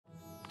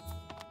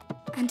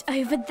And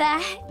over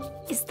there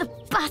is the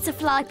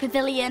butterfly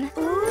pavilion.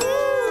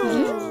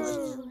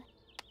 Ooh.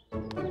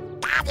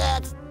 Got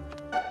it!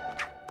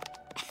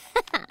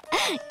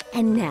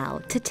 And now,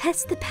 to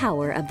test the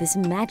power of this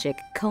magic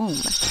comb.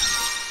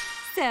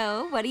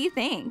 So, what do you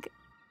think?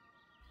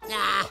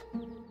 Nah.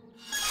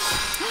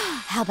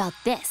 How about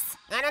this?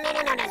 No.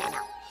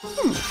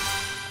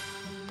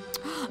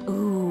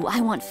 Ooh,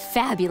 I want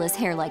fabulous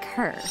hair like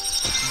her.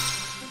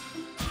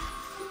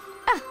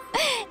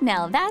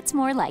 Now that's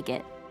more like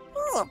it.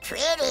 Ooh,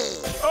 pretty.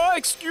 Oh,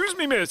 excuse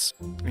me, miss.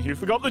 You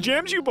forgot the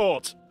gems you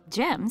bought.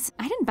 Gems?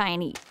 I didn't buy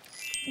any.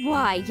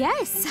 Why,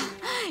 yes.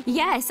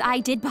 Yes, I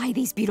did buy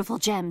these beautiful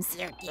gems.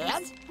 You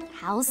did?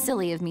 How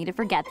silly of me to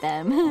forget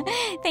them.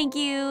 Thank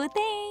you.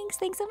 Thanks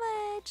so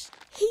much.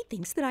 He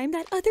thinks that I'm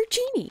that other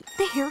genie.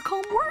 The hair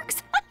comb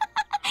works.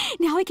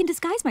 Now I can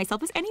disguise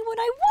myself as anyone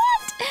I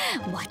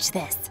want. Watch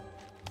this.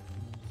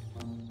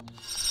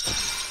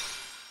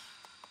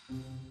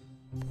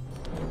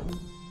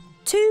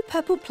 Two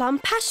purple plum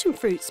passion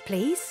fruits,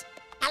 please.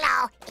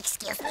 Hello,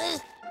 excuse me.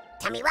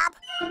 Tummy rub?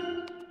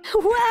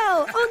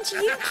 Wow, aren't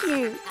you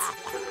cute?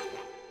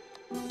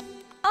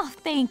 Oh,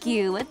 thank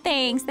you.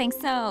 Thanks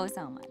so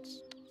much.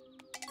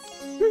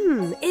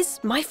 Is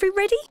my fruit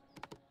ready?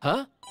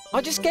 Huh?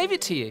 I just gave it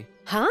to you.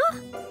 Huh?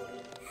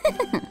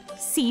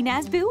 See,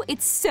 Nazboo?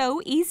 It's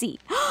so easy.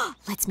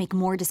 Let's make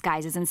more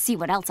disguises and see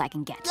what else I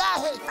can get.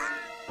 Yay!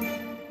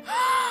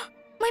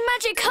 My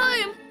magic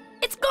comb!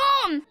 It's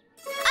gone!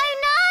 Oh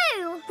no!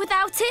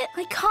 Without it,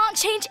 I can't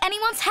change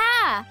anyone's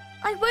hair.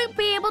 I won't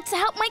be able to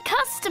help my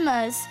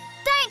customers.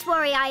 Don't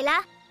worry,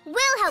 Isla.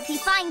 We'll help you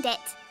find it.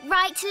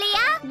 Right,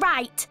 Leah?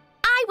 Right.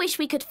 I wish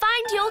we could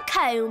find your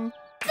comb.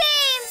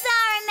 Boom,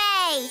 Zara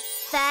May!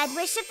 Third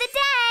wish of the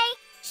day.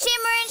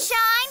 Shimmer and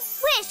shine.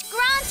 Wish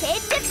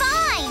granted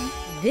divine.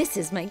 This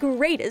is my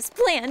greatest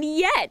plan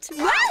yet.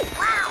 Wow!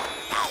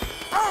 Hey!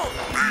 Oh!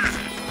 Ah!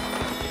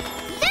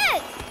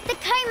 Look! The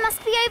comb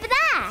must be over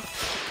there.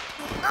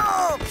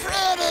 Oh,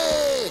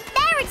 pretty!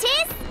 There it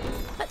is.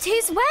 But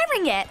who's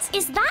wearing it?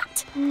 Is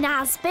that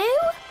Nazboo?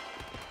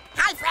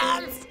 Hi,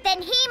 friends!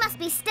 Then he must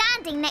be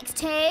standing next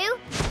to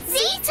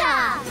Zeta.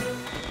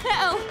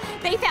 Uh-oh,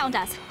 they found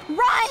us.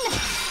 Run!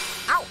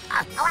 Oh,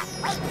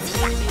 wait,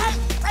 Zeta! Hey,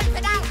 wait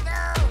for that!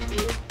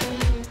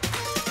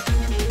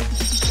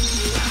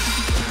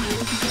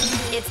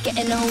 It's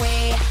getting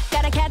away.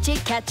 Gotta catch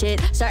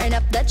it. Starting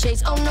up the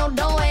chase. Oh no,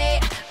 don't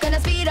wait. Gonna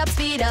speed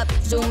up.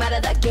 Zoom out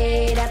of the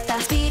gate at the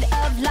speed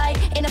of light.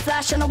 In a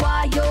flash on a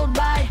wild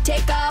ride.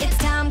 Take off. It's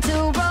time to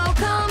roll.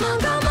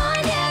 Come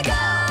on, yeah,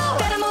 go.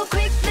 Gotta move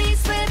quickly,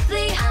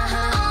 swiftly.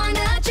 On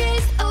the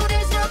chase. Oh,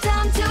 there's no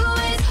time to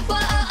waste.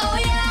 Whoa,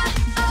 yeah.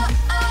 Oh.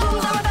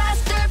 Power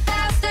faster.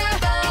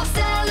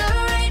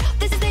 Accelerate.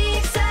 This is the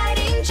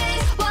exciting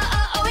chase.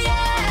 Whoa,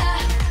 yeah.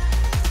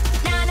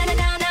 Na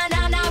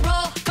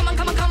roll. Come on,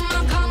 go. Na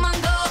roll. Come on,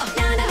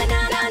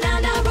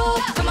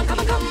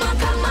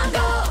 go.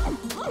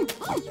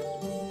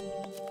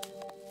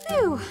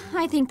 Phew,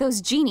 I think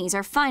those genies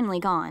are finally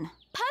gone.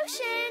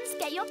 Potions!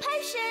 Get your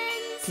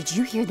potions! Did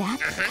you hear that?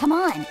 Come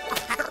on.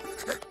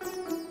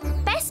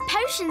 Best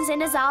potions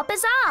in Azar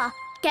Bazaar.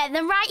 Get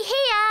them right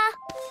here.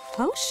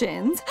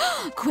 Potions?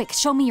 Quick,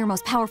 show me your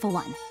most powerful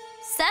one.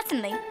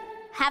 Certainly.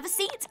 Have a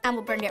seat and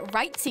we'll bring it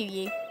right to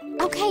you.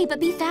 Okay, but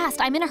be fast.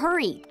 I'm in a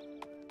hurry.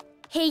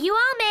 Here you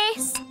are,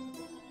 miss.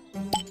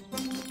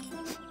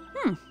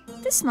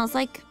 This smells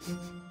like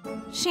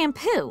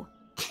shampoo.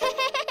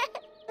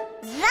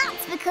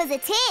 That's because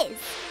it is.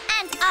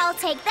 And I'll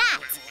take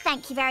that.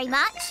 Thank you very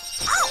much.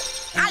 Oh,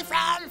 hi,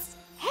 friends!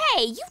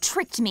 Hey, you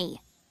tricked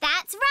me.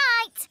 That's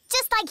right.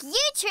 Just like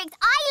you tricked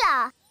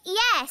Isla.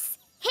 Yes.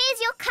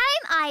 Here's your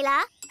comb,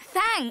 Isla.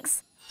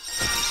 Thanks.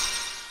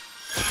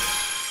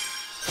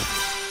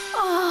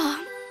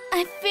 Oh,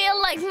 I feel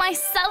like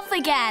myself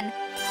again.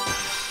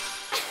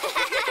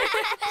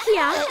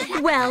 Yeah,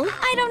 well,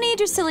 I don't need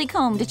your silly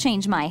comb to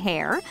change my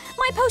hair.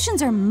 My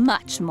potions are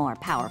much more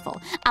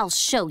powerful. I'll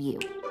show you.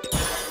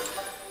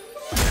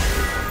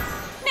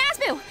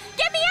 Nazboo,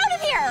 get me out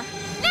of here!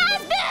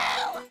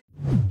 Nazboo!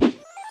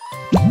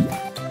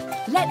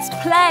 Let's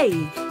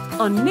play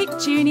on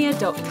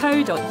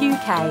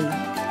nickjunior.co.uk.